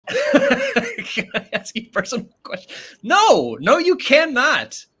Can I ask you a personal question? No, you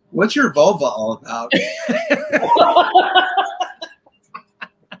cannot. What's your vulva all about?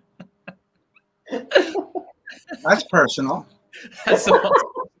 That's personal. That's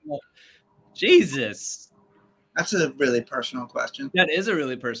Jesus. That's a really personal question. That is a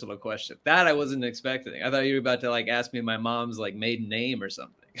really personal question. That I wasn't expecting. I thought you were about to like ask me my mom's like maiden name or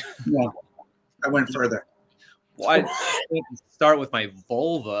something. Yeah, I went further. Why start with my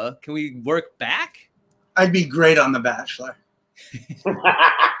vulva? Can we work back? I'd be great on The Bachelor.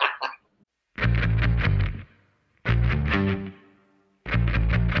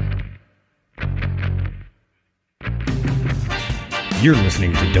 You're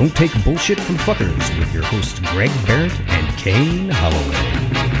listening to Don't Take Bullshit from Fuckers with your hosts Greg Behrendt and Kane Holloway.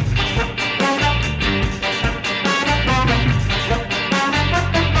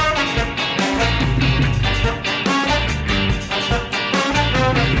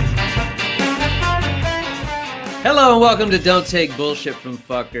 Hello and welcome to Don't Take Bullshit from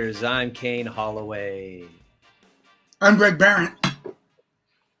Fuckers. I'm Kane Holloway. I'm Greg Behrendt.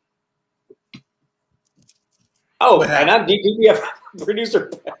 Oh, and I'm DPF producer.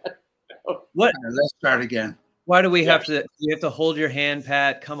 What? Right, let's start again. Why do we have to? You have to hold your hand,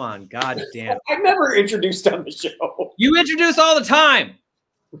 Pat. Come on, God damn. I'm never introduced on the show. You introduce all the time.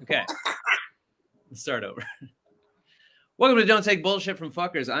 Okay, let's start over. Welcome to Don't Take Bullshit from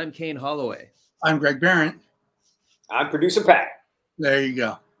Fuckers. I'm Kane Holloway. I'm Greg Behrendt. I'm producer Pat. There you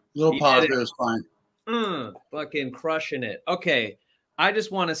go. A little pause there is fine. Fucking crushing it. Okay, I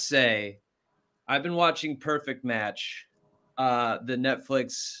just want to say, I've been watching Perfect Match, the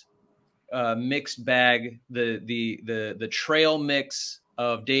Netflix mixed bag, the trail mix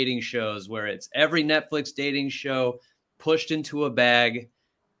of dating shows, where it's every Netflix dating show pushed into a bag,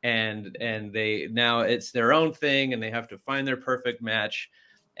 and they now it's their own thing, and they have to find their perfect match.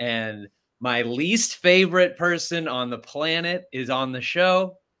 And my least favorite person on the planet is on the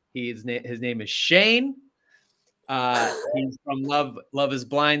show. His name is Shane. He's from Love Is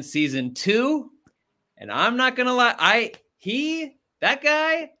Blind season 2. And I'm not gonna lie, that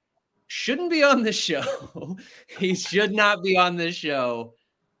guy shouldn't be on this show. He should not be on this show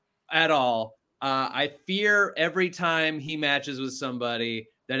at all. I fear every time he matches with somebody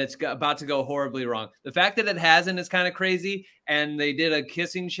that it's about to go horribly wrong. The fact that it hasn't is kind of crazy. And they did a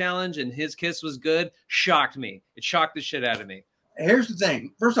kissing challenge and his kiss was good. Shocked me. It shocked the shit out of me. Here's the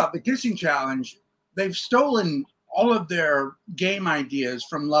thing. First off, the kissing challenge, they've stolen all of their game ideas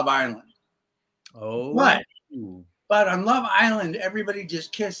from Love Island. Oh. But on Love Island, everybody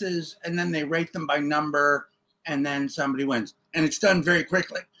just kisses and then they rate them by number and then somebody wins. And it's done very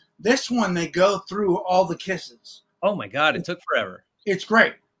quickly. This one, they go through all the kisses. Oh my God, it took forever. It's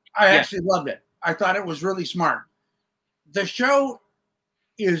great. I actually loved it. I thought it was really smart. The show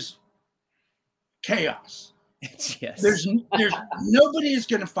is chaos. Yes. There's nobody is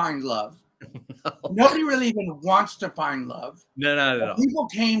going to find love. No. Nobody really even wants to find love. No, not at all. People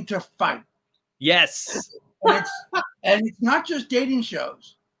came to fight. Yes. And it's not just dating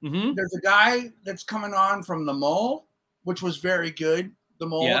shows. Mm-hmm. There's a guy that's coming on from The Mole, which was very good. The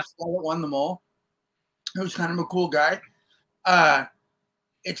Mole, that won The Mole. He was kind of a cool guy.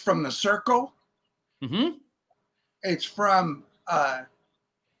 It's from The Circle. Mm-hmm. It's from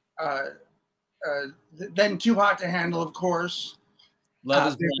then Too Hot to Handle, of course.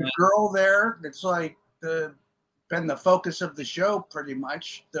 There's a girl there that's like been the focus of the show pretty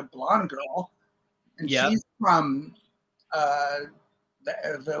much, the blonde girl. And she's from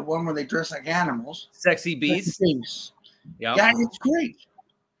the one where they dress like animals. Sexy Beast. Yeah, it's great.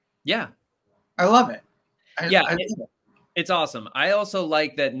 Yeah. I love it. It's awesome. I also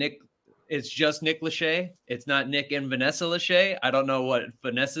like that it's just Nick Lachey. It's not Nick and Vanessa Lachey. I don't know what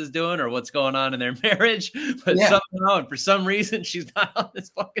Vanessa's doing or what's going on in their marriage, but somehow and for some reason she's not on this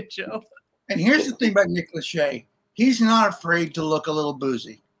fucking show. And here's the thing about Nick Lachey. He's not afraid to look a little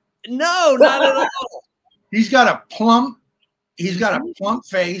boozy. No, not at all. He's got a plump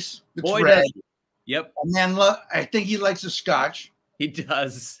face. That's Boy, red. does he. Yep. And then look, I think he likes a scotch. He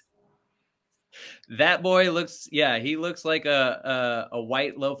does. That boy looks, he looks like a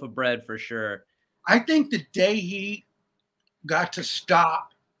white loaf of bread for sure. I think the day he got to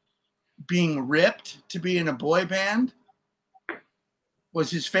stop being ripped to be in a boy band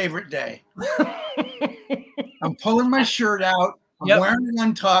was his favorite day. I'm pulling my shirt out. I'm wearing it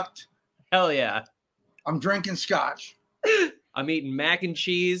untucked. Hell yeah. I'm drinking scotch. I'm eating mac and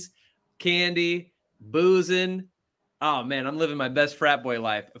cheese, candy, boozing. Oh man, I'm living my best frat boy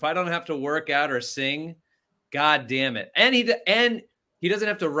life. If I don't have to work out or sing, God damn it. And he doesn't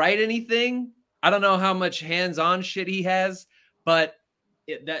have to write anything. I don't know how much hands-on shit he has, but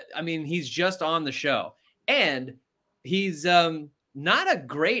he's just on the show, and he's not a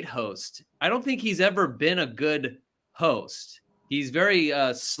great host. I don't think he's ever been a good host. He's very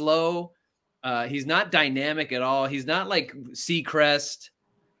slow. He's not dynamic at all. He's not like Seacrest.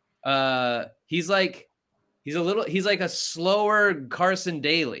 He's like a slower Carson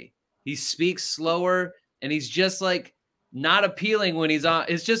Daly. He speaks slower, and he's just like not appealing when he's on.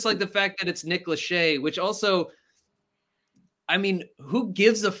 It's just like the fact that it's Nick Lachey, which also, I mean, who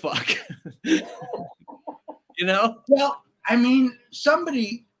gives a fuck? You know? Well, I mean,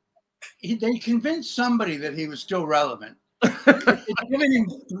 they convinced somebody that he was still relevant. They've given him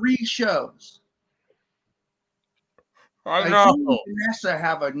 3 shows. I know. He and Vanessa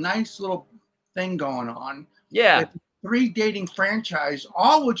have a nice little thing going on. Yeah. 3 dating franchise,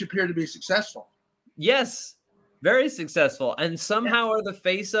 all which appear to be successful. Yes. Very successful. And somehow are the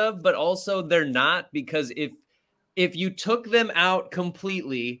face of, but also they're not, because if you took them out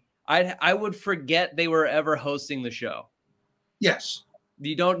completely, I would forget they were ever hosting the show. Yes.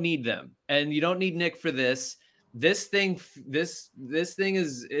 You don't need them. And you don't need Nick for this. This thing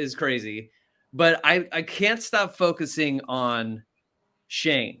is crazy. But I can't stop focusing on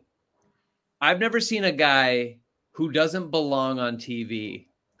Shane. I've never seen a guy who doesn't belong on TV,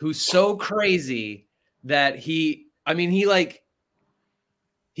 who's so crazy that he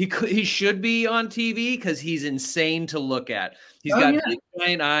should be on TV because he's insane to look at. He's got big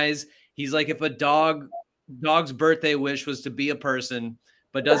giant eyes. He's like if a dog's birthday wish was to be a person,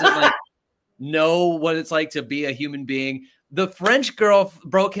 but doesn't like know what it's like to be a human being. The French girl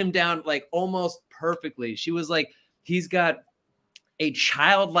broke him down like almost perfectly. She was like, he's got a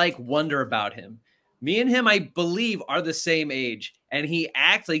childlike wonder about him. Me and him, I believe, are the same age, and he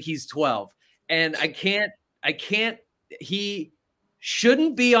acts like he's 12. And I can't, he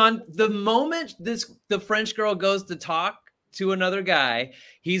shouldn't be on. The moment the French girl goes to talk to another guy,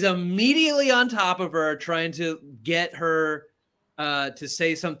 he's immediately on top of her, trying to get her to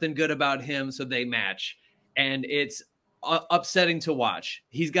say something good about him so they match. And it's upsetting to watch.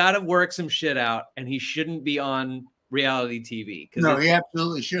 He's got to work some shit out, and he shouldn't be on reality TV. No, he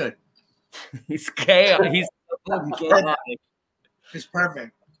absolutely should. He's chaos. He's chaotic. It's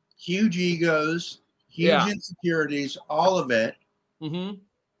perfect. Huge egos, huge insecurities, all of it. Mm-hmm.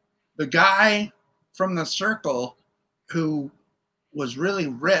 The guy from the circle who was really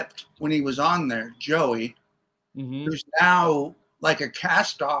ripped when he was on there, Joey, who's now like a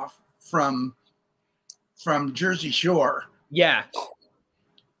cast off from Jersey Shore. Yeah.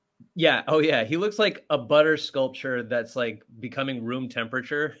 Yeah. Oh, yeah. He looks like a butter sculpture that's like becoming room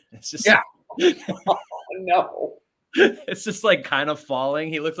temperature. It's just Oh, no. It's just like kind of falling.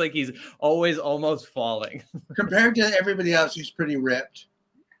 He looks like he's always almost falling. Compared to everybody else, he's pretty ripped.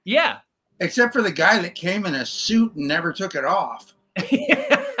 Yeah. Except for the guy that came in a suit and never took it off.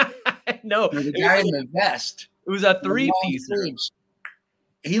 No. The guy in the vest. It was a 3-piece.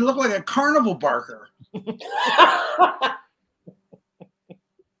 He looked like a carnival barker.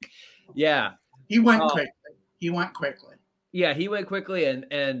 Yeah. He went quickly. Yeah, he went quickly.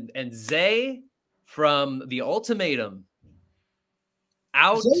 And Zay from The Ultimatum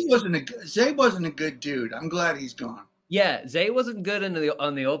out. Zay wasn't a good dude. I'm glad he's gone. Yeah, Zay wasn't good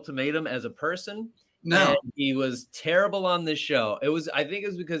on the Ultimatum as a person. No. And he was terrible on this show. I think it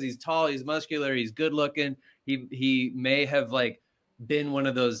was because he's tall, he's muscular, he's good looking. He may have like been one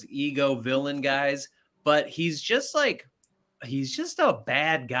of those ego villain guys, but he's just a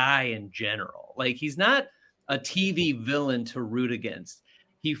bad guy in general. Like he's not a TV villain to root against.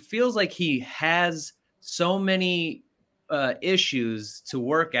 He feels like he has so many issues to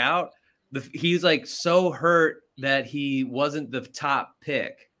work out. He's like so hurt that he wasn't the top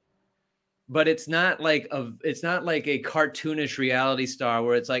pick. But it's not like a cartoonish reality star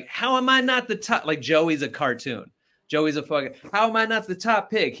where it's like, how am I not the top? Like Joey's a cartoon. Joey's a fucking, how am I not the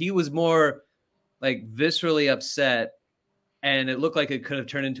top pick? He was more like viscerally upset, and it looked like it could have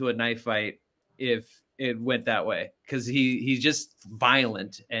turned into a knife fight if it went that way, because he's just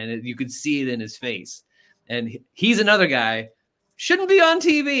violent, and you could see it in his face. And he's another guy, shouldn't be on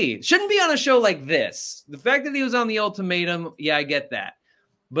TV, shouldn't be on a show like this. The fact that he was on The Ultimatum, yeah, I get that.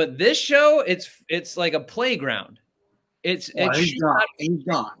 But this show, it's like a playground. He's gone. He's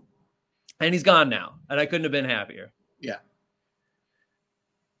gone. And he's gone now. And I couldn't have been happier. Yeah.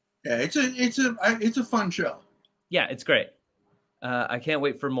 Yeah, it's a fun show. Yeah, it's great. I can't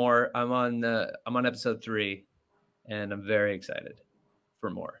wait for more. I'm on episode 3, and I'm very excited for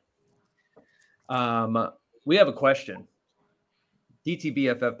more. We have a question.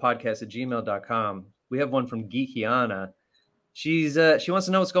 dtbffpodcast@gmail.com. We have one from Geekiana. She wants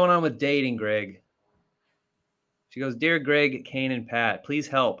to know what's going on with dating, Greg. She goes, "Dear Greg, Kane, and Pat, please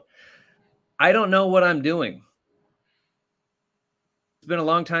help. I don't know what I'm doing. It's been a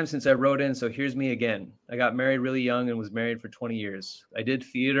long time since I wrote in, so here's me again. I got married really young and was married for 20 years. I did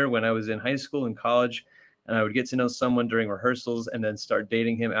theater when I was in high school and college, and I would get to know someone during rehearsals and then start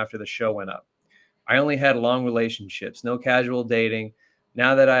dating him after the show went up. I only had long relationships, no casual dating.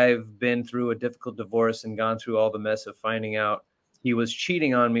 Now that I've been through a difficult divorce and gone through all the mess of finding out he was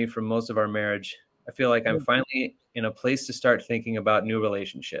cheating on me for most of our marriage, I feel like I'm finally in a place to start thinking about new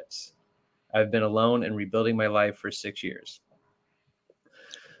relationships. I've been alone and rebuilding my life for 6 years.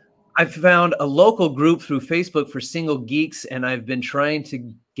 I've found a local group through Facebook for single geeks, and I've been trying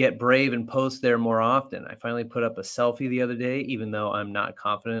to get brave and post there more often. I finally put up a selfie the other day, even though I'm not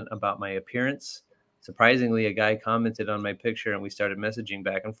confident about my appearance. Surprisingly, a guy commented on my picture and we started messaging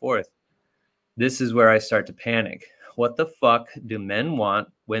back and forth. This is where I start to panic. What the fuck do men want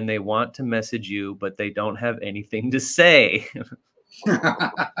when they want to message you, but they don't have anything to say?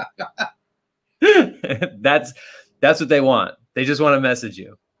 That's what they want. They just want to message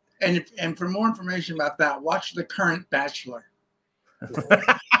you. And for more information about that, watch the current Bachelor.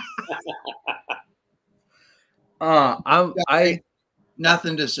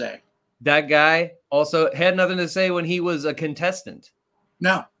 Nothing to say. That guy also had nothing to say when he was a contestant.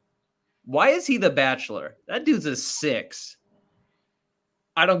 No. Why is he the Bachelor? That dude's a 6.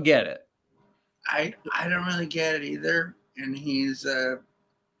 I don't get it. I don't really get it either. And he's a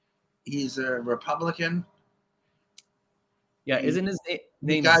Republican. Yeah, isn't his name?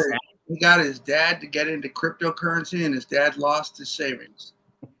 He got his dad to get into cryptocurrency, and his dad lost his savings.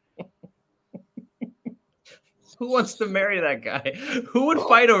 Who wants to marry that guy? Who would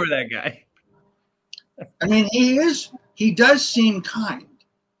fight over that guy? I mean, he does seem kind.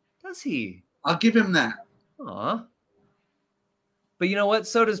 Does he? I'll give him that. Aw. But you know what?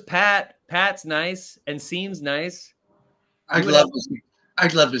 So does Pat. Pat's nice and seems nice. I'd love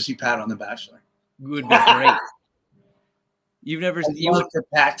to see Pat on The Bachelor. Would be great. You've never I'd love for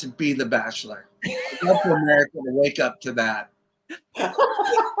Pat to be The Bachelor. I'd love for America to wake up to that.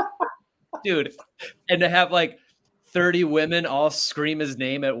 Dude, and to have like 30 women all scream his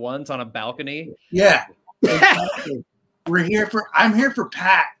name at once on a balcony. Yeah. Exactly. I'm here for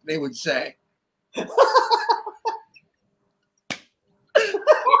Pat, they would say.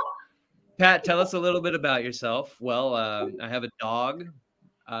 Pat, tell us a little bit about yourself. Well, I have a dog.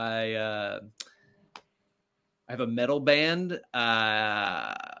 I have a metal band,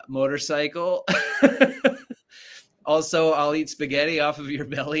 motorcycle. Also, I'll eat spaghetti off of your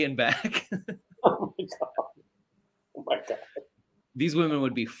belly and back. Oh my God. Oh my God. These women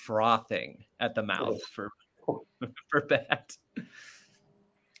would be frothing at the mouth for Pat.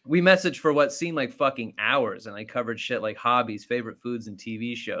 We messaged for what seemed like fucking hours, and I covered shit like hobbies, favorite foods, and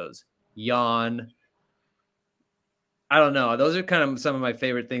TV shows. Yawn. I don't know. Those are kind of some of my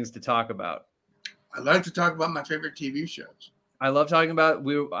favorite things to talk about. I like to talk about my favorite TV shows. I love talking about.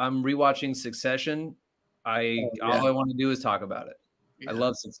 I'm rewatching Succession. All I want to do is talk about it. Yeah. I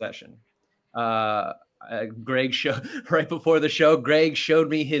love Succession. Greg right before the show. Greg showed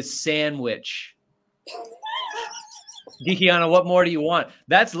me his sandwich. Gikiana, what more do you want?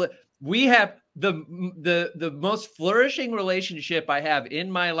 We have the most flourishing relationship I have in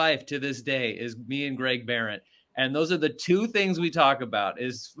my life to this day is me and Greg Behrendt. And those are the two things we talk about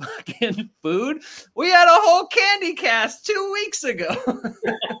is fucking food. We had a whole candy cast 2 weeks ago.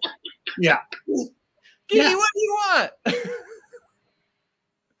 Yeah. Giddy, what do you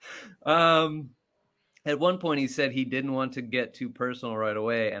want? At one point he said he didn't want to get too personal right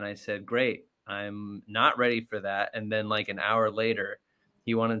away. And I said, great, I'm not ready for that. And then like an hour later,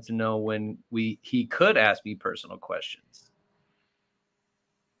 he wanted to know when he could ask me personal questions.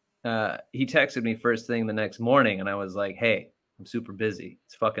 He texted me first thing the next morning and I was like, hey, I'm super busy.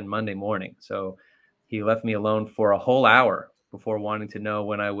 It's fucking Monday morning. So he left me alone for a whole hour before wanting to know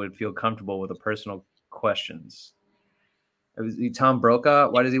when I would feel comfortable with the personal questions. It was Tom Brokaw.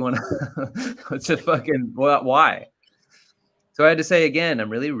 Why does he want to? What's a fucking why? So I had to say again,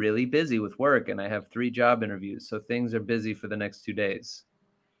 I'm really, really busy with work and I have 3 job interviews. So things are busy for the next 2 days.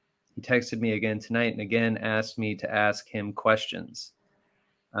 He texted me again tonight and again asked me to ask him questions.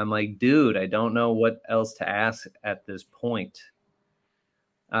 I'm like, dude, I don't know what else to ask at this point.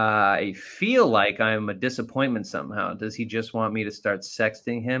 I feel like I'm a disappointment somehow. Does he just want me to start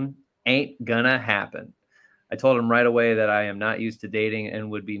sexting him? Ain't gonna happen. I told him right away that I am not used to dating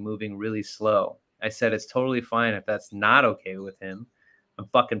and would be moving really slow. I said it's totally fine if that's not okay with him. I'm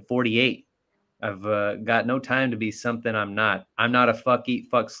fucking 48. I've got no time to be something I'm not. I'm not a fuck, eat,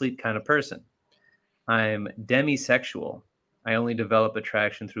 fuck, sleep kind of person. I'm demisexual. I only develop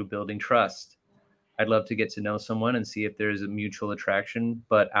attraction through building trust. I'd love to get to know someone and see if there's a mutual attraction,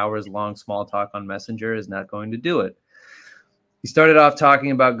 but hours-long small talk on Messenger is not going to do it. He started off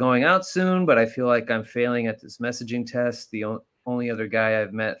talking about going out soon, but I feel like I'm failing at this messaging test. The only other guy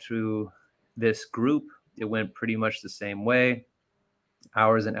I've met through this group, it went pretty much the same way.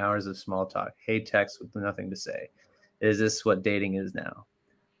 Hours and hours of small talk. Hey, text with nothing to say. Is this what dating is now?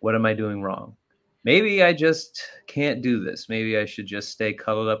 What am I doing wrong? Maybe I just can't do this. Maybe I should just stay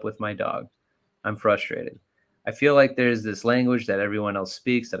cuddled up with my dog. I'm frustrated. I feel like there's this language that everyone else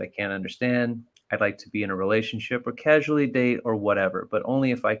speaks that I can't understand. I'd like to be in a relationship or casually date or whatever, but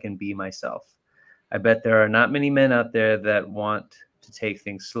only if I can be myself. I bet there are not many men out there that want to take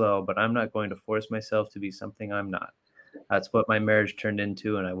things slow, but I'm not going to force myself to be something I'm not. That's what my marriage turned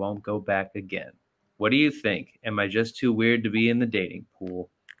into, and I won't go back again. What do you think? Am I just too weird to be in the dating pool?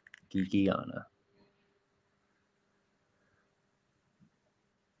 Geeky Anna.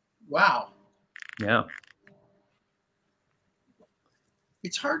 Wow. Yeah.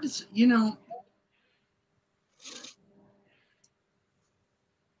 It's hard to, you know,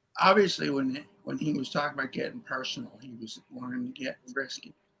 obviously when he was talking about getting personal, he was wanting to get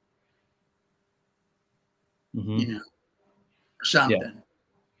risky, you know, or something.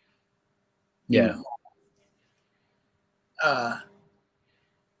 Yeah. You know?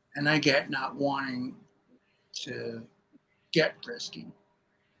 And I get not wanting to get risky.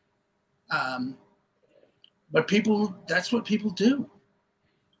 But people, that's what people do.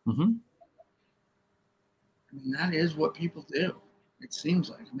 Mm-hmm. I mean, that is what people do. It seems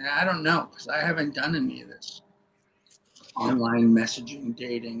like. I mean, I don't know because I haven't done any of this online messaging,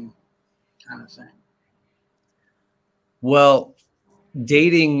 dating kind of thing. Well,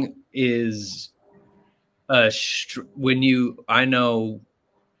 dating is when you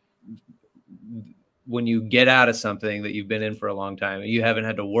get out of something that you've been in for a long time, you haven't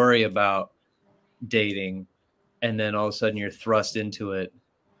had to worry about dating, and then all of a sudden you're thrust into it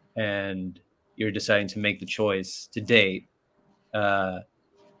and you're deciding to make the choice to date.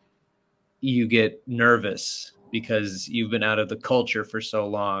 You get nervous because you've been out of the culture for so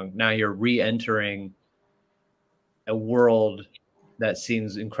long. Now you're re-entering a world that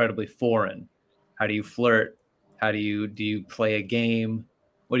seems incredibly foreign. How do you flirt? Do you play a game?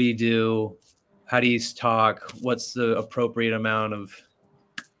 What do you do? How do you talk? What's the appropriate amount of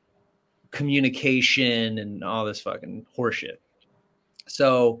communication and all this fucking horseshit?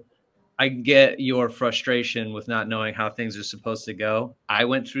 So I get your frustration with not knowing how things are supposed to go. I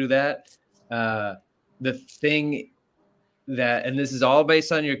went through that. The thing that, and this is all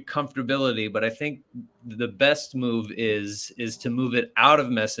based on your comfortability, but I think the best move is to move it out of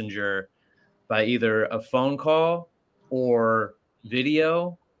Messenger by either a phone call or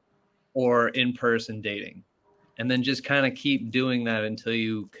video or in-person dating, and then just kind of keep doing that until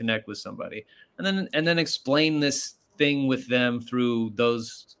you connect with somebody, and then explain this thing with them through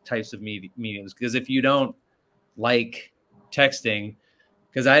those types of mediums. Because if you don't like texting,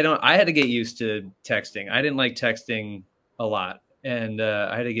 because I had to get used to texting. I didn't like texting a lot, and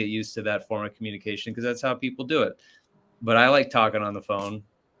I had to get used to that form of communication because that's how people do it. But I like talking on the phone,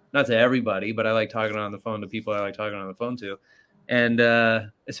 not to everybody, but I like talking on the phone to people I like talking on the phone to. And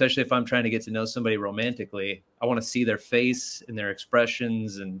especially if I'm trying to get to know somebody romantically, I want to see their face and their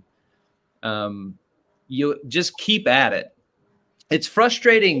expressions, and you just keep at it. It's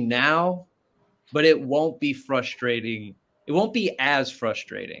frustrating now, but it won't be frustrating. It won't be as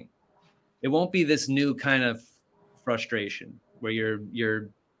frustrating. It won't be this new kind of frustration where you're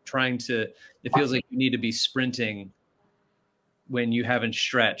trying to, it feels like you need to be sprinting when you haven't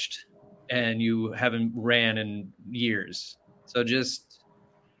stretched and you haven't ran in years. So just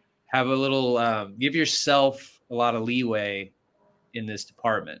have a little, give yourself a lot of leeway in this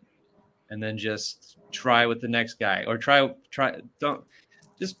department, and then just try with the next guy, or don't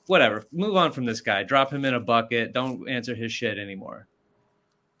just whatever, move on from this guy, drop him in a bucket. Don't answer his shit anymore.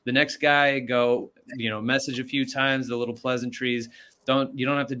 The next guy, go, message a few times, the little pleasantries. You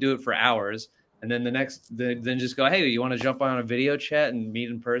don't have to do it for hours. And then then just go, hey, you want to jump on a video chat and meet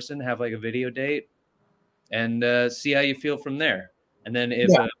in person, have like a video date, and see how you feel from there. And then if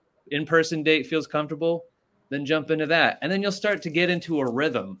an in-person date feels comfortable, then jump into that. And then you'll start to get into a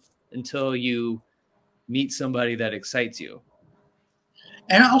rhythm until you meet somebody that excites you.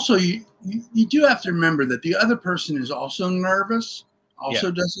 And also you do have to remember that the other person is also nervous,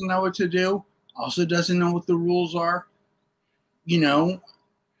 also doesn't know what to do, also doesn't know what the rules are. Yeah.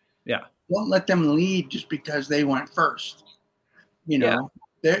 Don't let them lead just because they went first.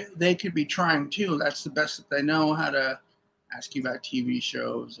 They could be trying too. That's the best that they know, how to ask you about TV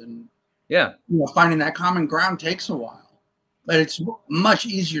shows, and finding that common ground takes a while, but it's much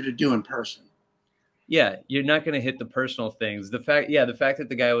easier to do in person. Yeah, you're not going to hit the personal things. The fact that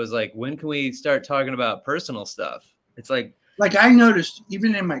the guy was like, when can we start talking about personal stuff? It's like I noticed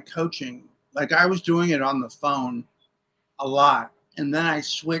even in my coaching, like I was doing it on the phone a lot. And then I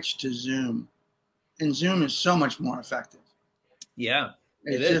switched to Zoom, and Zoom is so much more effective. Yeah,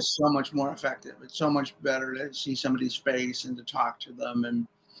 it's just so much more effective. It's so much better to see somebody's face and to talk to them and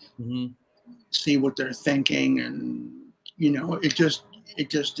see what they're thinking. And, you know, it just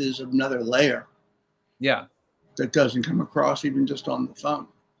is another layer. Yeah. That doesn't come across even just on the phone.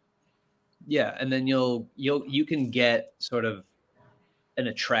 Yeah. And then you can get sort of an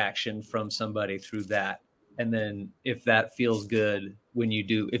attraction from somebody through that. And then if that feels good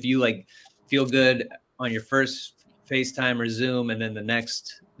if you like feel good on your first FaceTime or Zoom, and then the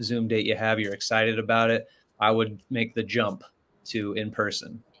next Zoom date you have, you're excited about it, I would make the jump to in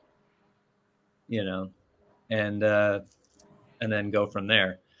person, you know, and then go from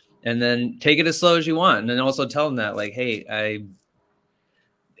there, and then take it as slow as you want. And then also tell them that, like, hey,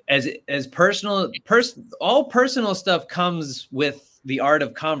 all personal stuff comes with the art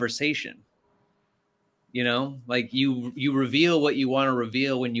of conversation. You know, like you reveal what you want to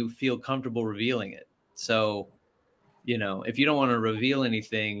reveal when you feel comfortable revealing it. So, you know, if you don't want to reveal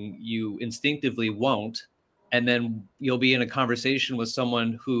anything, you instinctively won't. And then you'll be in a conversation with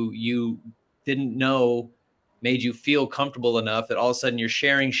someone who you didn't know made you feel comfortable enough that all of a sudden you're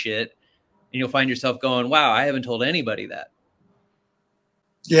sharing shit, and you'll find yourself going, wow, I haven't told anybody that.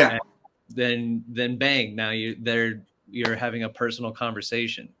 Yeah. And then bang, now you're having a personal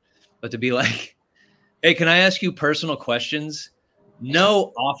conversation. But to be like, hey, can I ask you personal questions?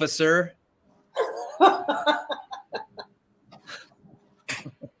 No, officer.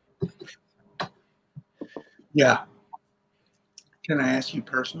 Yeah. Can I ask you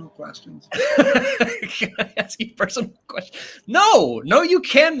personal questions? Can I ask you personal questions? No, you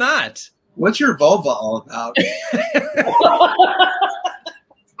cannot. What's your vulva all about?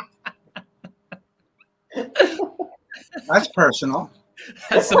 That's personal.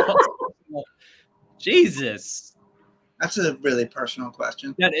 That's so personal. Jesus. That's a really personal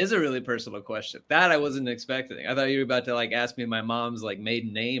question. That is a really personal question. That I wasn't expecting. I thought you were about to like ask me my mom's like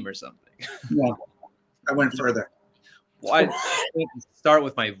maiden name or something. No, I went further. Why start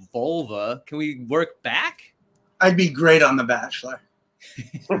with my vulva? Can we work back? I'd be great on The Bachelor.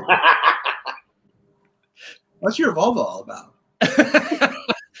 What's your vulva all about?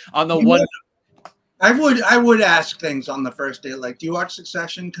 On the one, I would ask things on the first date, like, do you watch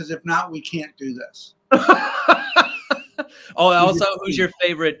Succession? Because if not, we can't do this. Oh, also, who's your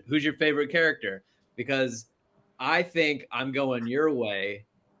favorite character? Because I think I'm going your way,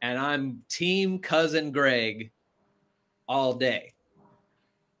 and I'm team cousin Greg all day.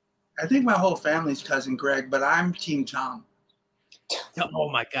 I think my whole family's cousin Greg, but I'm team Tom. Oh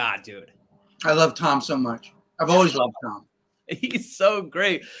my God, dude. I love Tom so much. I've always loved Tom. He's so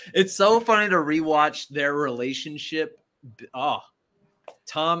great. It's so funny to rewatch their relationship. Oh,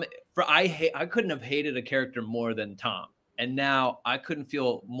 Tom, I couldn't have hated a character more than Tom. And now I couldn't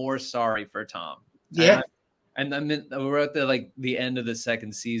feel more sorry for Tom. Yeah. And we're at the end of the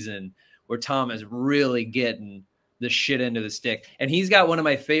second season where Tom is really getting the shit end of the stick. And he's got one of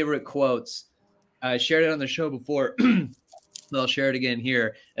my favorite quotes. I shared it on the show before. I'll share it again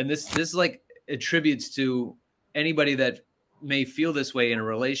here. And this like attributes to anybody that may feel this way in a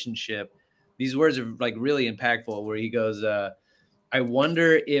relationship. These words are like really impactful, where he goes, I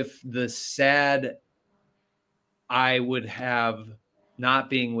wonder if the sad I would have not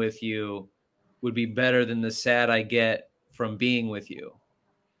being with you would be better than the sad I get from being with you.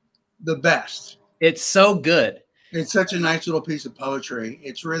 The best. It's so good. It's such a nice little piece of poetry.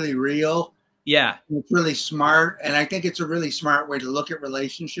 It's really real. Yeah. It's really smart. And I think it's a really smart way to look at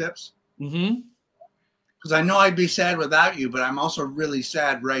relationships. Mm-hmm. Because I know I'd be sad without you, but I'm also really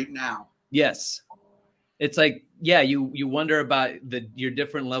sad right now. Yes. It's like, yeah, you wonder about your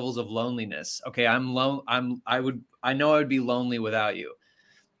different levels of loneliness. Okay, I know I would be lonely without you,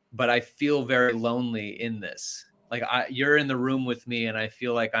 but I feel very lonely in this. Like you're in the room with me and I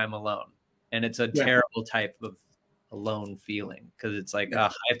feel like I'm alone. And it's a terrible type of alone feeling, because it's like,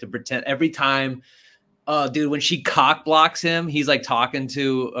 I have to pretend every time. Dude, when she cock blocks him, he's like talking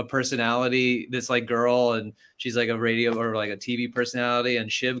to a personality, this like girl, and she's like a radio or like a TV personality, and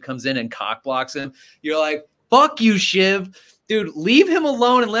Shiv comes in and cock blocks him. You're like, fuck you, Shiv. Dude, leave him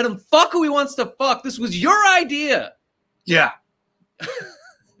alone and let him fuck who he wants to fuck. This was your idea. Yeah.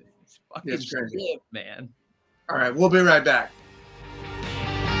 It's fucking Shiv, man. All right, we'll be right back.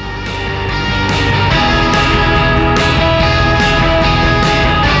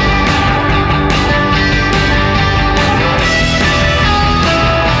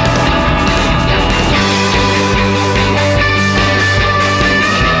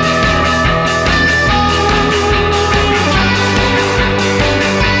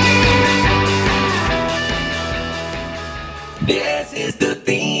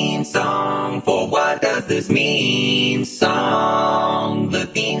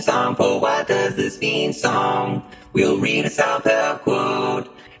 theme song for What Does This Mean song. We'll read a self-help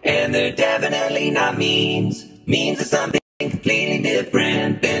quote, and they're definitely not memes. Memes are something completely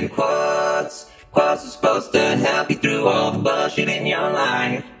different than quotes. Quotes are supposed to help you through all the bullshit in your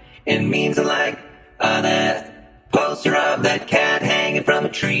life. And memes are like that poster of that cat hanging from a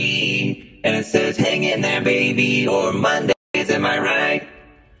tree. And it says, hang in there, baby, or Mondays, am I right?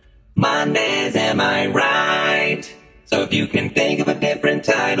 Mondays, am I right? So if you can think of a different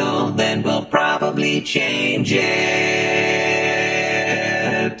title, then we'll probably change it.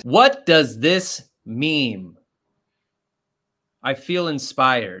 What does this mean? I feel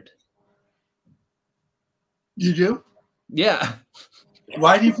inspired. You do? Yeah.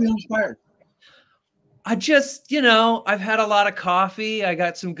 Why do you feel inspired? I just, I've had a lot of coffee. I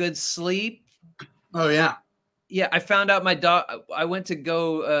got some good sleep. Oh, yeah. Yeah, I found out my dog. I went to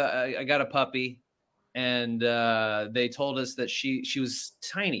go. I got a puppy, and they told us that she was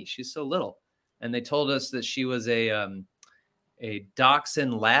tiny. She's so little, and they told us that she was a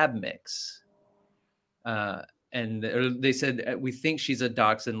dachshund lab mix. And they said we think she's a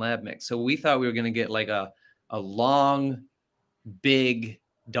dachshund lab mix. So we thought we were going to get like a long, big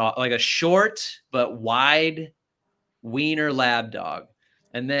dog, like a short but wide wiener lab dog.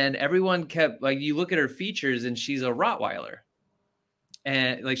 And then everyone kept, like, you look at her features and she's a Rottweiler.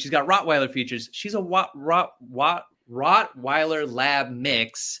 And like, she's got Rottweiler features. She's a Rottweiler lab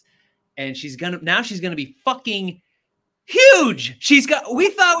mix. And she's going to be fucking huge. We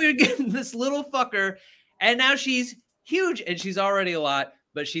thought we were getting this little fucker, and now she's huge, and she's already a lot,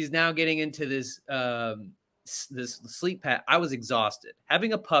 but she's now getting into this, this sleep pattern. I was exhausted.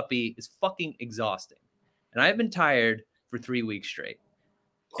 Having a puppy is fucking exhausting. And I've been tired for 3 weeks straight.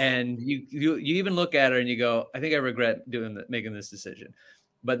 And you even look at her and you go, I think I regret making this decision.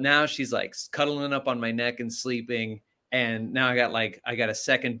 But now she's like cuddling up on my neck and sleeping. And now I got a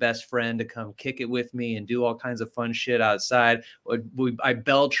second best friend to come kick it with me and do all kinds of fun shit outside. I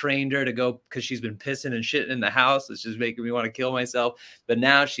bell trained her to go because she's been pissing and shitting in the house. It's just making me want to kill myself. But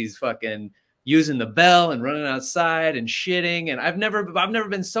now she's fucking using the bell and running outside and shitting. And I've never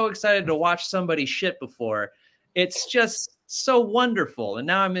been so excited to watch somebody shit before. It's just so wonderful. And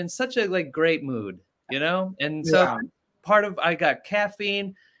now I'm in such a great mood, And so I got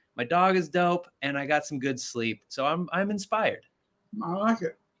caffeine, my dog is dope, and I got some good sleep. So I'm inspired. I like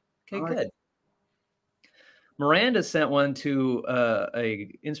it. Okay, good. Miranda sent one to a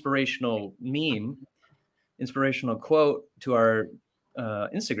inspirational quote to our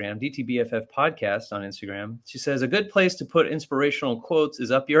Instagram, DTBFF podcast on Instagram. She says, a good place to put inspirational quotes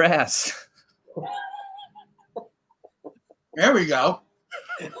is up your ass. There we go.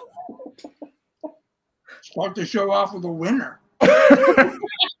 Start the show off with a winner.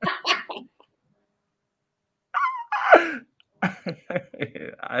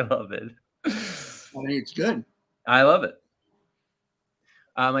 I love it. I think it's good. I love it.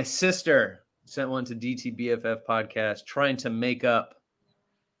 My sister sent one to DTBFF podcast trying to make up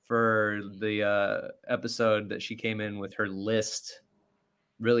for the episode that she came in with her list.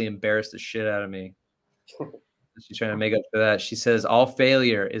 Really embarrassed the shit out of me. She's trying to make up for that. She says, all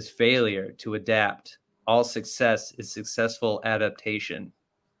failure is failure to adapt. All success is successful adaptation.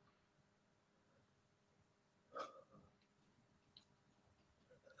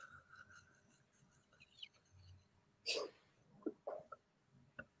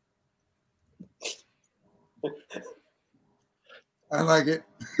 I like it.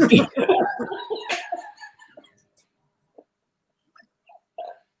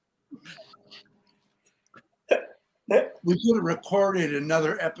 We could have recorded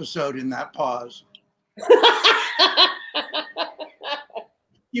another episode in that pause.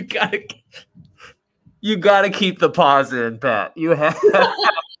 You gotta keep the pause in, Pat. You have.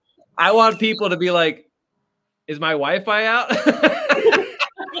 I want people to be like, "Is my Wi-Fi out?"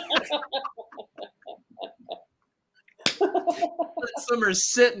 Let Summer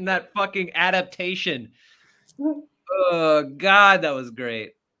sit in that fucking adaptation. Oh God, that was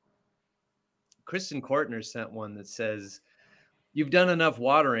great. Kristen Kortner sent one that says, "You've done enough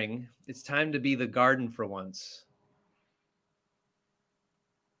watering. It's time to be the garden for once."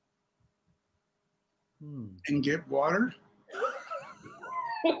 And get watered?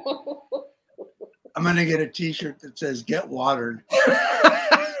 I'm going to get a t-shirt that says get watered.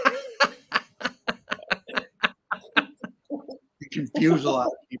 You confuse a lot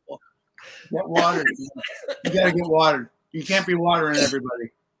of people. Get watered. You got to get watered. You can't be watering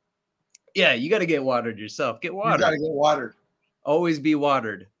everybody. Yeah, you got to get watered yourself. Get watered. You got to get watered. Always be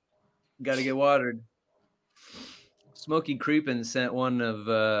watered. You got to get watered. Smokey Creepin sent one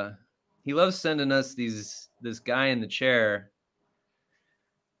of he loves sending us this guy in the chair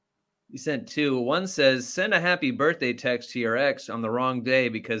You sent two. One says, send a happy birthday text to your ex on the wrong day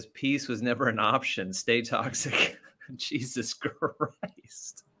because peace was never an option. Stay toxic. Jesus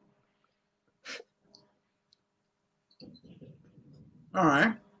Christ. All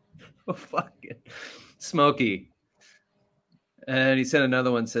right. Oh, fucking Smokey. And he sent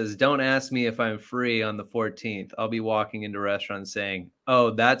another one, says, don't ask me if I'm free on the 14th. I'll be walking into restaurants saying,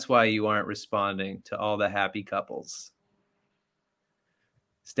 oh, that's why you aren't responding to all the happy couples.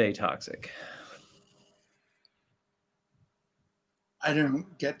 Stay toxic. I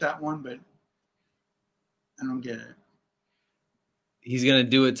didn't get that one, but I don't get it. He's going to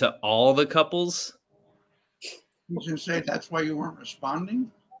do it to all the couples? He's going to say that's why you weren't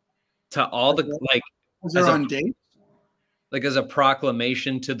responding? To all the, like, Was there on dates? Like as a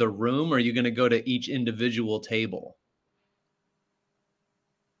proclamation to the room, or are you going to go to each individual table?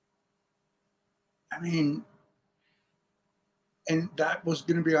 I mean, and that was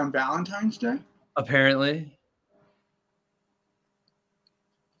going to be on Valentine's Day? Apparently.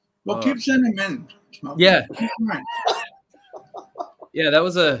 Well, keep sending them in. Smokey. Yeah. Keep them in. Yeah, that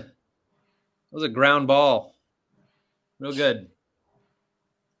was a ground ball. Real good.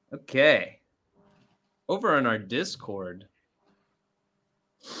 Okay. Over on our Discord,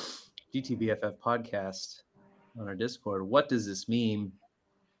 GTBFF podcast on our Discord, what does this mean?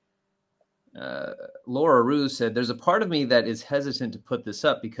 Laura Rue said, there's a part of me that is hesitant to put this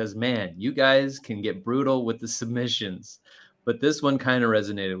up because, man, you guys can get brutal with the submissions, but this one kind of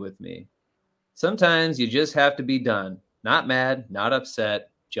resonated with me. Sometimes you just have to be done. Not mad, not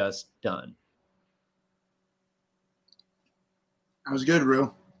upset, just done. That was good,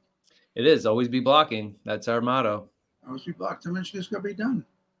 Rue. It is. Always be blocking. That's our motto. Always be blocked. And it's just going to be done.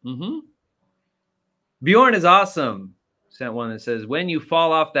 Mm-hmm. Bjorn is awesome. Sent one that says, when you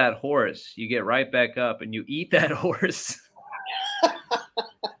fall off that horse, you get right back up and you eat that horse.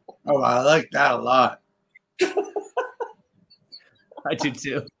 Oh, I like that a lot. I do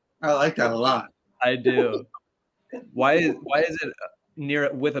too. I like that a lot. I do. Why is it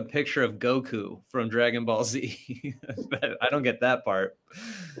near with a picture of Goku from Dragon Ball Z? I don't get that part.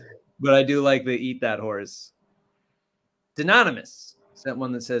 But I do like the eat that horse. Denonymous sent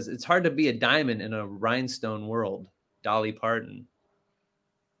one that says, it's hard to be a diamond in a rhinestone world. Dolly Parton.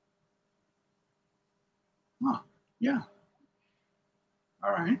 Huh. Yeah.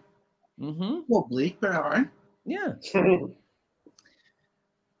 All right. Mm-hmm. A little bleak, but all right. Yeah.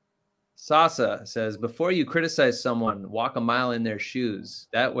 Sasa says, before you criticize someone, walk a mile in their shoes.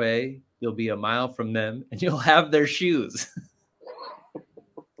 That way, you'll be a mile from them and you'll have their shoes.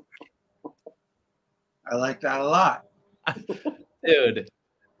 I like that a lot. Dude,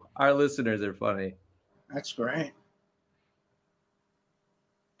 our listeners are funny. That's great.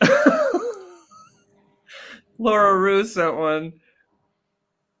 Laura Rue sent one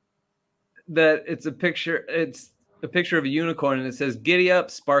that it's a picture of a unicorn and it says, giddy up,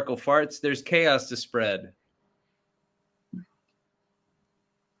 sparkle farts, there's chaos to spread.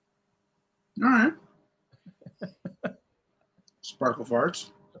 All right. Sparkle farts.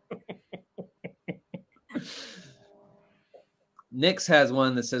 Nix has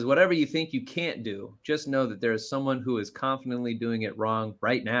one that says, whatever you think you can't do, just know that there is someone who is confidently doing it wrong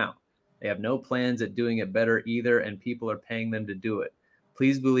right now. They have no plans at doing it better either, and people are paying them to do it.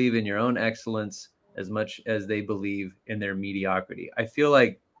 Please believe in your own excellence as much as they believe in their mediocrity. I feel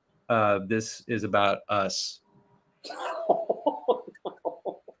like this is about us. I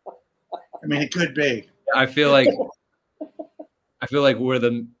mean, it could be. I feel like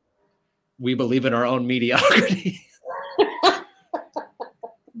we believe in our own mediocrity.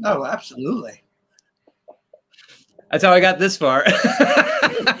 Oh, absolutely. That's how I got this far.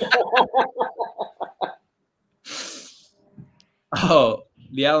 Oh,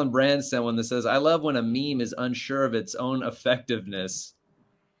 the Alan Brand sent one that says, I love when a meme is unsure of its own effectiveness.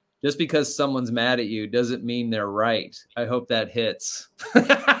 Just because someone's mad at you doesn't mean they're right. I hope that hits.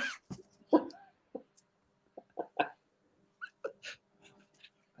 I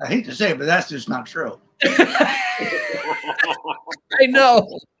hate to say it, but that's just not true. I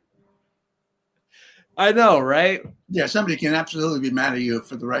know, right? Yeah, somebody can absolutely be mad at you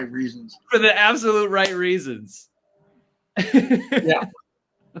for the right reasons. For the absolute right reasons. Yeah.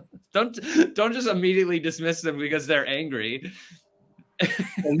 Don't just immediately dismiss them because they're angry.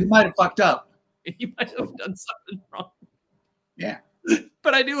 Well, you might have fucked up. You might have done something wrong. Yeah.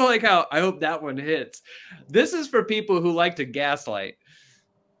 But I do like how I hope that one hits. This is for people who like to gaslight.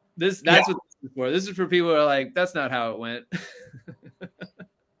 That's what this is for. This is for people who are like, that's not how it went.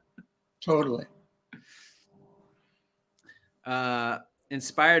 Totally.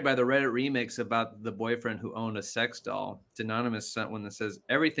 inspired by the Reddit remix about the boyfriend who owned a sex doll. It's anonymous sent one that says,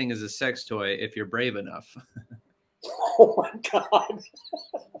 "Everything is a sex toy if you're brave enough." Oh my God.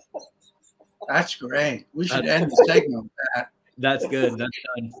 That's great. We should end the segment with that. That's good. That's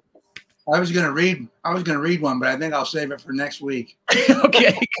done. I was gonna read one, but I think I'll save it for next week.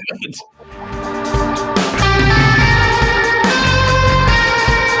 Okay, good.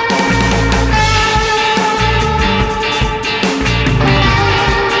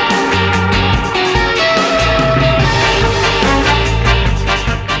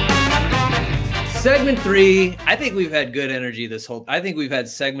 Segment 3. I think we've had good energy I think we've had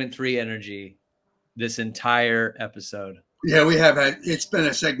segment 3 energy this entire episode. Yeah, we have had. It's been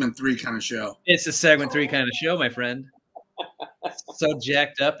a segment 3 kind of show. It's a segment 3 kind of show, my friend. So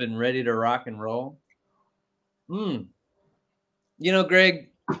jacked up and ready to rock and roll. You know,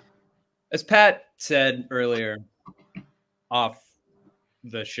 Greg, as Pat said earlier off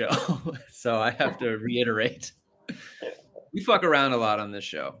the show, so I have to reiterate, we fuck around a lot on this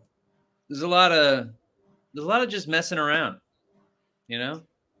show. There's a lot of just messing around, you know?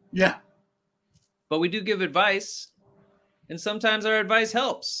 Yeah. But we do give advice, and sometimes our advice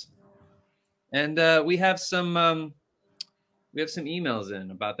helps. And we have some emails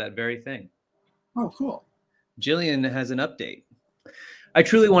in about that very thing. Oh, cool. Jillian has an update. I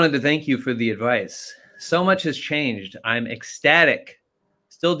truly wanted to thank you for the advice. So much has changed. I'm ecstatic.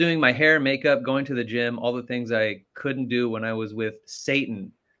 Still doing my hair, makeup, going to the gym, all the things I couldn't do when I was with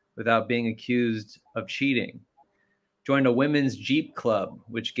Satan without being accused of cheating. Joined a women's Jeep club,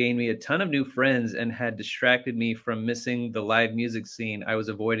 which gained me a ton of new friends and had distracted me from missing the live music scene I was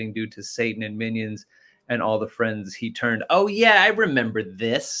avoiding due to Satan and minions and all the friends he turned. Oh, yeah, I remember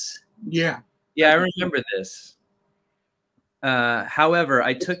this. Yeah. Yeah, I remember this. However,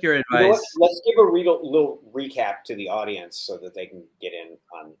 I took your advice. You know what? Let's give a little recap to the audience so that they can get in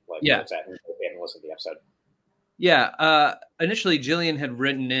on what's that and if they haven't listened to the episode. Yeah. Initially, Jillian had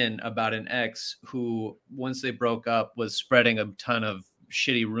written in about an ex who, once they broke up, was spreading a ton of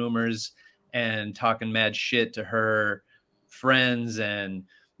shitty rumors and talking mad shit to her friends. And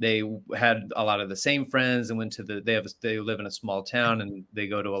they had a lot of the same friends and went to they live in a small town and they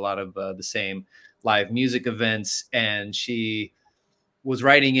go to a lot of the same live music events. And she was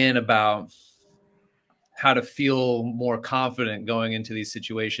writing in about how to feel more confident going into these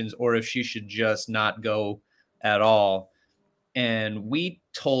situations, or if she should just not go at all. And we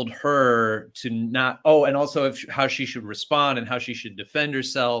told her to not, and also how she should respond and how she should defend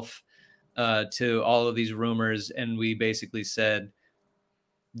herself to all of these rumors. And we basically said,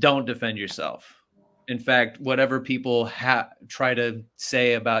 don't defend yourself. In fact, whatever people try to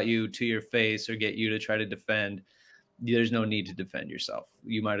say about you to your face or get you to try to defend, there's no need to defend yourself.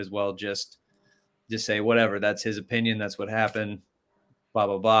 You might as well just say, whatever, that's his opinion. That's what happened. Blah,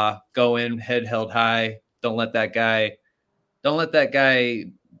 blah, blah. Go in, head held high. Don't let that guy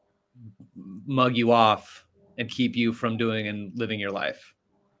mug you off and keep you from doing and living your life.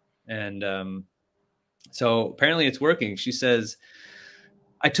 And so apparently it's working. She says,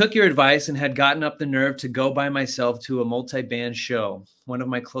 I took your advice and had gotten up the nerve to go by myself to a multi-band show. One of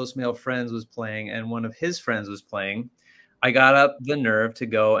my close male friends was playing and one of his friends was playing. I got up the nerve to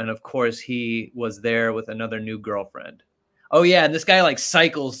go. And of course he was there with another new girlfriend. Oh yeah. And this guy like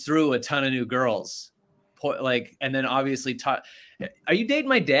cycles through a ton of new girls. And then obviously are you dating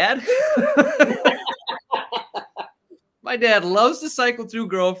my dad? My dad loves to cycle through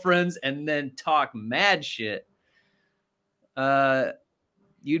girlfriends and then talk mad shit.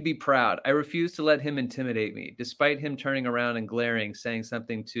 You'd be proud. I refused to let him intimidate me, despite him turning around and glaring, saying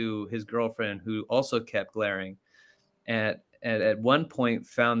something to his girlfriend, who also kept glaring. And at one point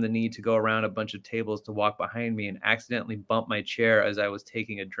found the need to go around a bunch of tables to walk behind me and accidentally bump my chair as I was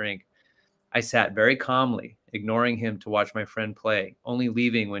taking a drink. I sat very calmly, ignoring him to watch my friend play, only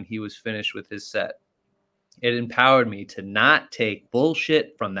leaving when he was finished with his set. It empowered me to not take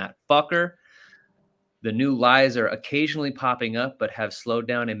bullshit from that fucker. The new lies are occasionally popping up, but have slowed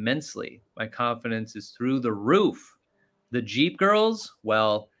down immensely. My confidence is through the roof. The Jeep girls,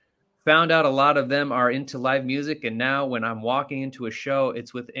 well, found out a lot of them are into live music, and now when I'm walking into a show,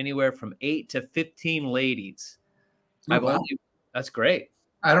 it's with anywhere from 8 to 15 ladies. Oh, wow. That's great.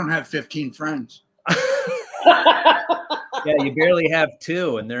 I don't have 15 friends. Yeah, you barely have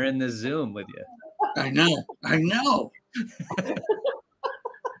 2, and they're in the Zoom with you. I know.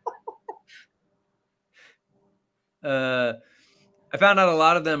 I found out a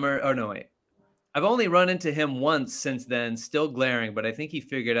lot of them are, no, wait. I've only run into him once since then, still glaring, but I think he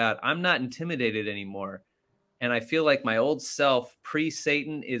figured out I'm not intimidated anymore. and I feel like my old self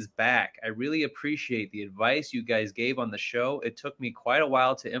pre-Satan is back. I really appreciate the advice you guys gave on the show. It took me quite a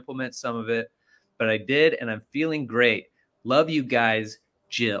while to implement some of it, but I did, and I'm feeling great. Love you guys,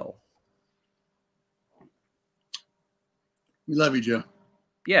 Jill. We love you, Joe.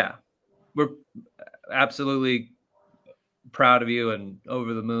 Yeah, we're absolutely proud of you and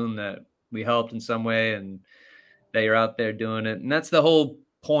over the moon that we helped in some way and that you're out there doing it. And that's the whole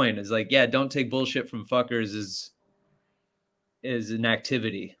point, is like, yeah, don't take bullshit from fuckers is an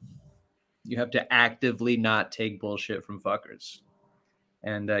activity. You have to actively not take bullshit from fuckers.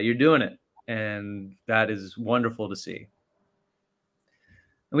 And you're doing it. And that is wonderful to see.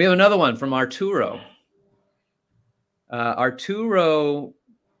 And we have another one from Arturo. Arturo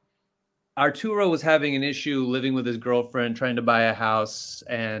was having an issue living with his girlfriend, trying to buy a house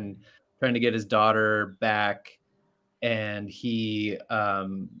and trying to get his daughter back. And he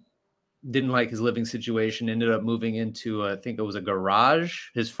didn't like his living situation, ended up moving into, I think it was a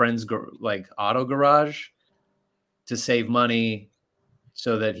garage, his friend's like auto garage, to save money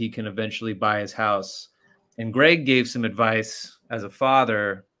so that he can eventually buy his house. And Greg gave some advice as a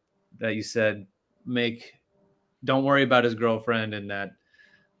father that you said, don't worry about his girlfriend, and that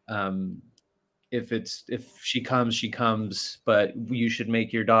if she comes, she comes, but you should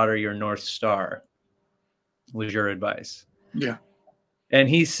make your daughter your North Star, was your advice. Yeah. And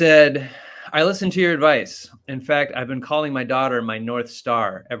he said, I listened to your advice. In fact, I've been calling my daughter my North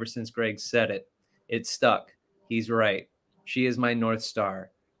Star ever since Greg said it. It stuck. He's right. She is my North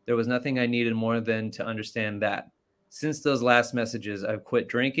Star. There was nothing I needed more than to understand that. Since those last messages, I've quit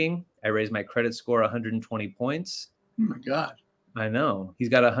drinking. I raised my credit score 120 points. Oh my God. I know. He's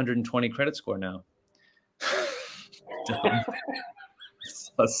got a 120 credit score now.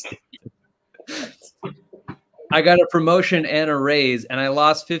 So stupid. I got a promotion and a raise, and I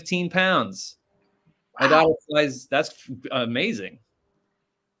lost 15 pounds. My daughter flies. That's amazing.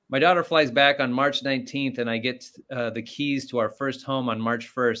 My daughter flies back on March 19th, and I get the keys to our first home on March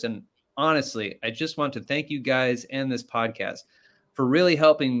 1st. And honestly, I just want to thank you guys and this podcast for really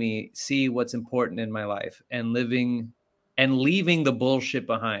helping me see what's important in my life and leaving the bullshit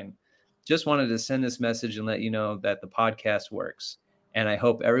behind. Just wanted to send this message and let you know that the podcast works. And I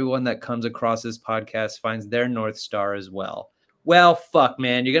hope everyone that comes across this podcast finds their North Star as well. Well, fuck,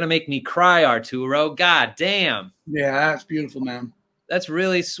 man. You're going to make me cry, Arturo. God damn. Yeah, that's beautiful, man. That's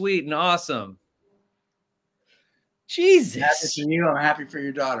really sweet and awesome. Jesus. Happy for you. I'm happy for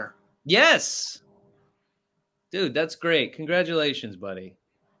your daughter. Yes. Dude, that's great. Congratulations, buddy.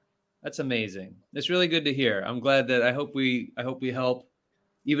 That's amazing. It's really good to hear. I'm glad that I hope we help.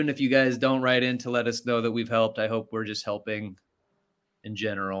 Even if you guys don't write in to let us know that we've helped, I hope we're just helping in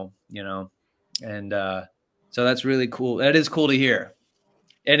general, you know. And so that's really cool. That is cool to hear.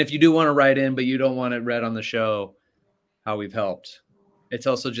 And if you do want to write in, but you don't want it read on the show, how we've helped, it's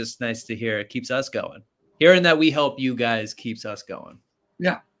also just nice to hear. It keeps us going. Hearing that we help you guys keeps us going.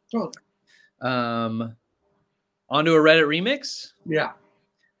 Yeah, totally. On to a Reddit remix? Yeah.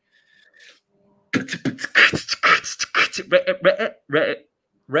 Reddit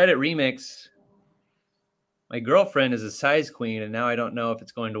remix. My girlfriend is a size queen, and now I don't know if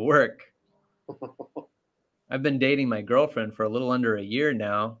it's going to work. I've been dating my girlfriend for a little under a year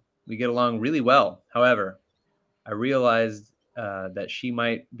now. We get along really well. However, I realized that she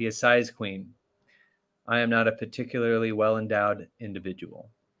might be a size queen. I am not a particularly well-endowed individual.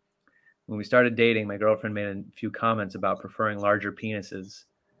 When we started dating, my girlfriend made a few comments about preferring larger penises,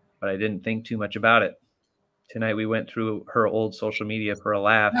 but I didn't think too much about it. Tonight, we went through her old social media for a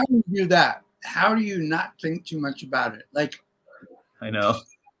laugh. How do you do that? How do you not think too much about it? Like, I know.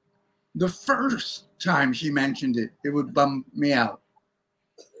 The first time she mentioned it, it would bum me out.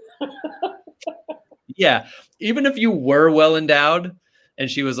 Yeah. Even if you were well endowed and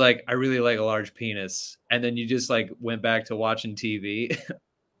she was like, I really like a large penis, and then you just like went back to watching TV,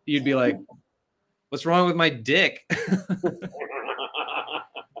 you'd be like, what's wrong with my dick?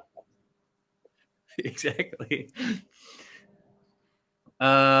 Exactly.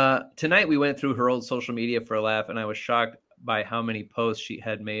 Tonight we went through her old social media for a laugh, and I was shocked by how many posts she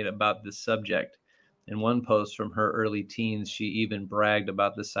had made about this subject. In one post from her early teens, she even bragged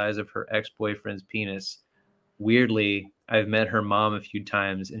about the size of her ex-boyfriend's penis. Weirdly, I've met her mom a few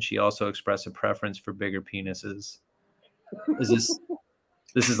times, and she also expressed a preference for bigger penises. This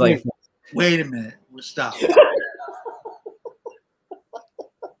is like... Wait a minute. We'll stop.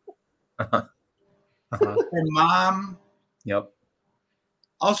 Uh-huh. Her mom... Yep.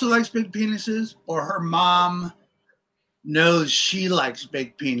 Also likes big penises, or her mom knows she likes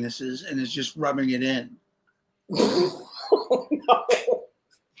big penises and is just rubbing it in? No.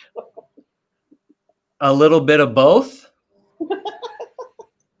 A little bit of both.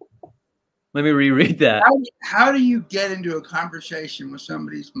 Let me reread that. How do you get into a conversation with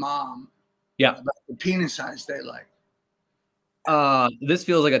somebody's mom? Yeah. About the penis size they like. This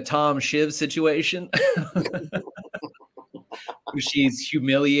feels like a Tom Shiv situation. She's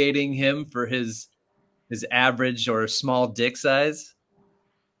humiliating him for his average or small dick size.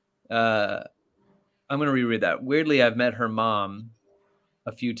 I'm going to reread that. Weirdly, I've met her mom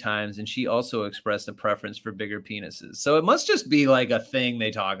a few times, and she also expressed a preference for bigger penises. So it must just be like a thing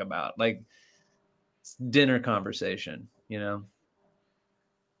they talk about, like dinner conversation, you know?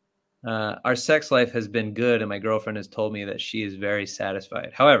 Our sex life has been good, and my girlfriend has told me that she is very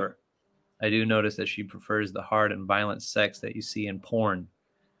satisfied. However, I do notice that she prefers the hard and violent sex that you see in porn.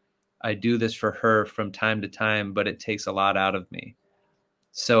 I do this for her from time to time, but it takes a lot out of me.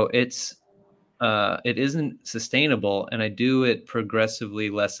 So it isn't sustainable, and I do it progressively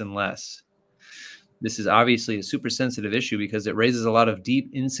less and less. This is obviously a super sensitive issue because it raises a lot of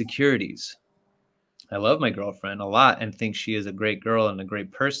deep insecurities. I love my girlfriend a lot and think she is a great girl and a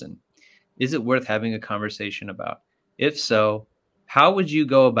great person. Is it worth having a conversation about? If so, how would you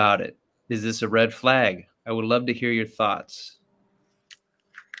go about it? Is this a red flag? I would love to hear your thoughts.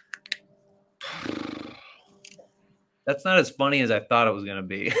 That's not as funny as I thought it was going to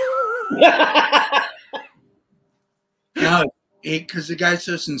be. No, because the guy's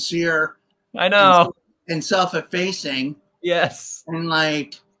so sincere. I know. And self-effacing. Yes.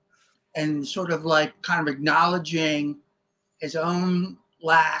 And sort of like kind of acknowledging his own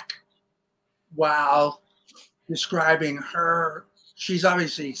lack while describing her. She's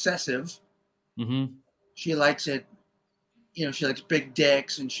obviously excessive. Mm-hmm. She likes it. You know, she likes big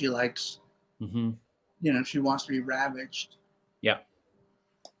dicks, and she likes, mm-hmm. you know, she wants to be ravaged. Yeah.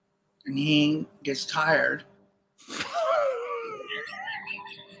 And he gets tired.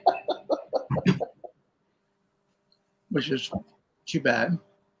 Which is too bad.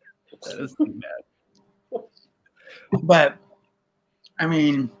 That is too bad. But, I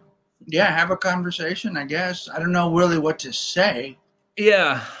mean, yeah, have a conversation, I guess. I don't know really what to say.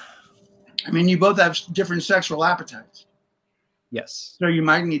 Yeah. I mean, you both have different sexual appetites. Yes. So you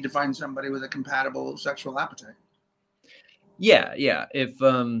might need to find somebody with a compatible sexual appetite. Yeah, yeah. If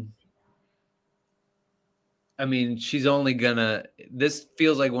I mean, she's only gonna. This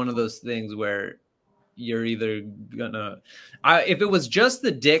feels like one of those things where you're either gonna. If it was just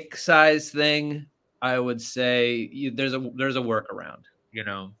the dick size thing, I would say there's a workaround. You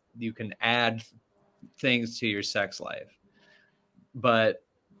know, you can add things to your sex life, but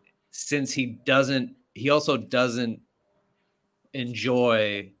since he also doesn't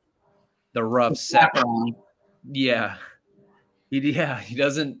enjoy the rough sex. Yeah. He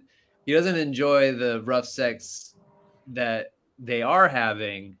doesn't enjoy the rough sex that they are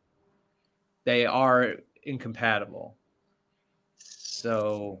having. They are incompatible.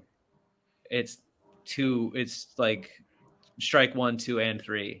 So it's like strike 1, 2, and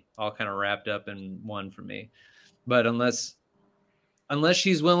 3 all kind of wrapped up in one for me. But unless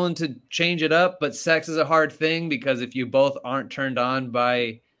she's willing to change it up, but sex is a hard thing because if you both aren't turned on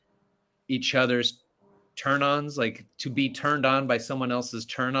by each other's turn-ons, like to be turned on by someone else's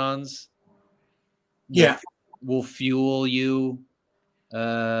turn-ons, will fuel you.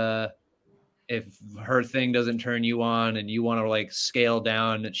 If her thing doesn't turn you on and you want to like scale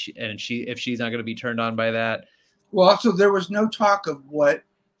down, if she's not going to be turned on by that. Well, also there was no talk of what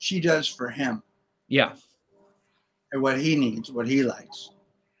she does for him. Yeah. And what he needs, what he likes.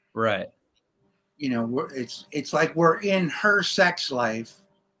 Right. You know, it's like we're in her sex life.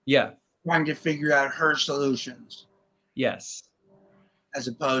 Yeah. Trying to figure out her solutions. Yes. As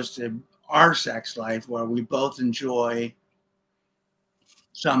opposed to our sex life where we both enjoy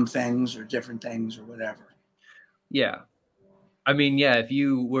some things or different things or whatever. Yeah. I mean, yeah, if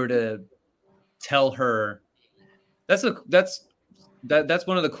you were to tell her that's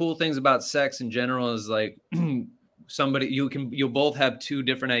one of the cool things about sex in general is like you'll both have two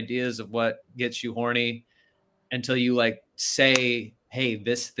different ideas of what gets you horny until you like say, hey,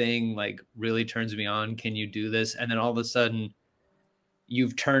 this thing like really turns me on. Can you do this? And then all of a sudden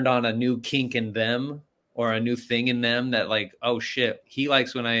you've turned on a new kink in them or a new thing in them that like, oh shit, he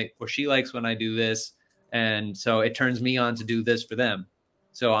likes when she likes when I do this. And so it turns me on to do this for them.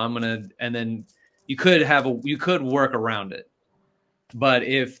 So and then you could work around it. But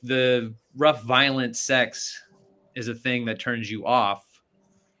if the rough, violent sex is a thing that turns you off,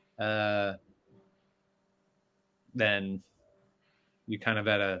 then you're kind of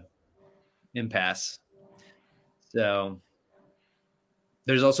at a impasse. So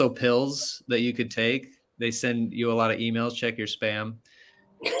there's also pills that you could take. They send you a lot of emails. Check your spam.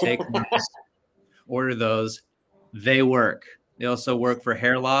 Take Order those. They work. They also work for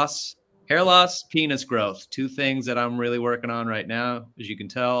hair loss. Hair loss, penis growth. 2 things that I'm really working on right now. As you can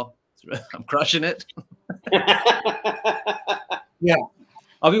tell, I'm crushing it. Yeah.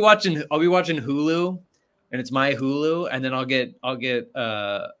 I'll be watching Hulu, and it's my Hulu, and then I'll get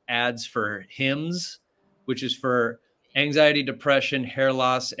ads for Hims, which is for anxiety, depression, hair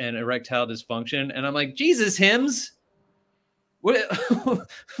loss, and erectile dysfunction. And I'm like, Jesus, Hims, what?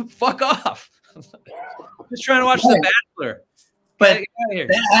 Fuck off! Just trying to watch The Bachelor. But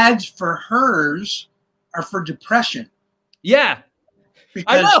the ads for hers are for depression. Yeah,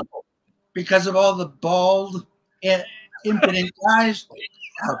 I know. Because of all the bald, impotent guys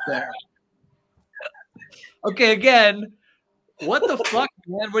out there. Okay, again, what the fuck,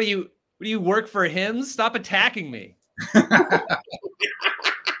 man? What do you work for Hims? Stop attacking me.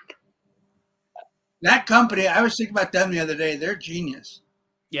 That company, I was thinking about them the other day. They're genius.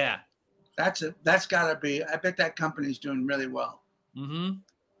 Yeah. That's gotta be, I bet that company's doing really well. Mm-hmm.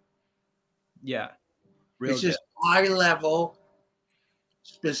 Yeah. It's just high level,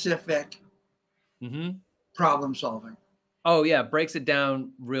 specific problem solving. Oh yeah, breaks it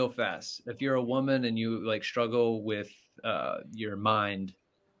down real fast. If you're a woman and you like struggle with your mind,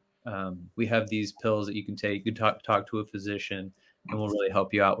 we have these pills that you can take. You can talk to a physician, and we'll really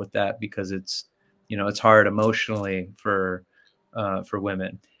help you out with that, because it's hard emotionally for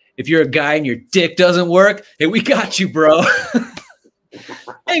women. If you're a guy and your dick doesn't work, hey, we got you, bro.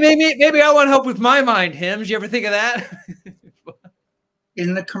 Hey, maybe I want help with my mind, Hims. You ever think of that?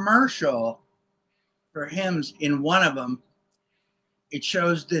 In the commercial for Hims, in one of them, it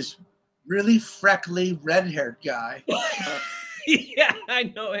shows this really freckly, red-haired guy. Yeah, I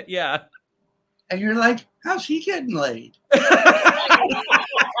know it. Yeah. And you're like, how's he getting laid? I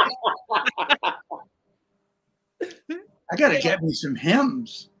got to get me some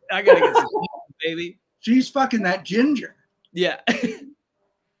Hims. I got to get some Hims, baby. She's fucking that ginger. Yeah.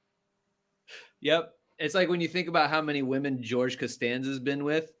 Yep. It's like when you think about how many women George Costanza's been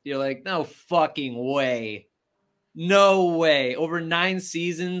with, you're like, no fucking way. No way. Over 9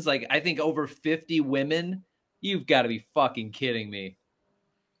 seasons, like I think over 50 women. You've got to be fucking kidding me.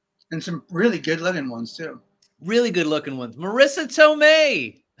 And some really good looking ones too. Really good looking ones. Marissa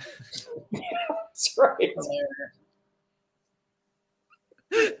Tomei. That's right.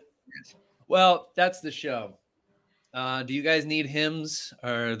 Well, that's the show. Do you guys need Hims?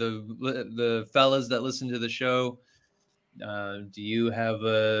 Or the fellas that listen to the show? Do you have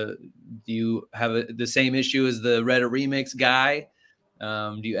the same issue as the Reddit remix guy?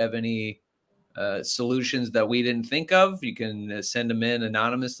 Do you have any solutions that we didn't think of? You can send them in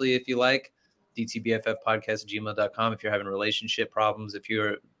anonymously if you like. dtbffpodcast@gmail.com. If you're having relationship problems, if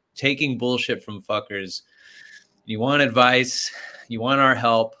you're taking bullshit from fuckers, you want advice, you want our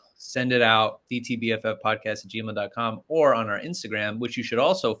help, send it out, dtbffpodcast@gmail.com, or on our Instagram, which you should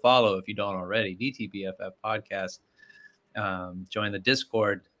also follow if you don't already, dtbffpodcast. Join the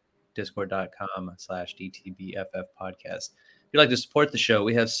Discord, discord.com/dtbffpodcast. If you'd like to support the show,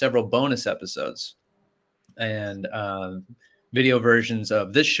 we have several bonus episodes and video versions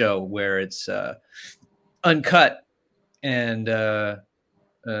of this show where it's uncut and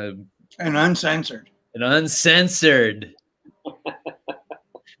uncensored.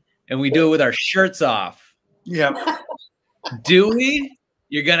 And we do it with our shirts off. Yep. Do we?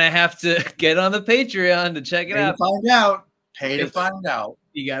 You're going to have to get on the Patreon to check it out. Pay to find out.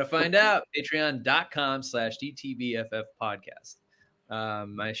 You got to find out. Patreon.com/DTBFF podcast.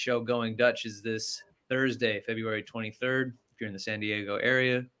 My show Going Dutch is this Thursday, February 23rd. If you're in the San Diego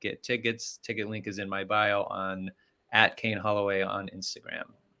area, get tickets. Ticket link is in my bio on @Kane Holloway on Instagram.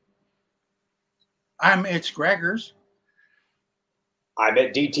 It's ckers. I'm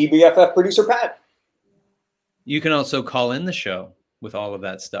at DTBFF producer Pat. You can also call in the show with all of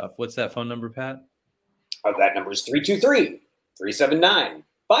that stuff. What's that phone number, Pat? That number is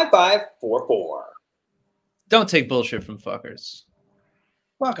 323-379-5544. Don't take bullshit from fuckers.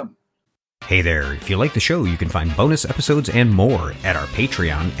 Welcome. Hey there, if you like the show, you can find bonus episodes and more at our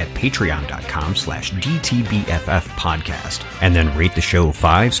Patreon at patreon.com/DTBFF podcast. And then rate the show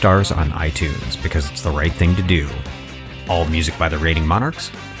 5 stars on iTunes, because it's the right thing to do. All music by the Rating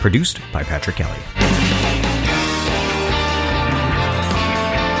Monarchs, produced by Patrick Kelly.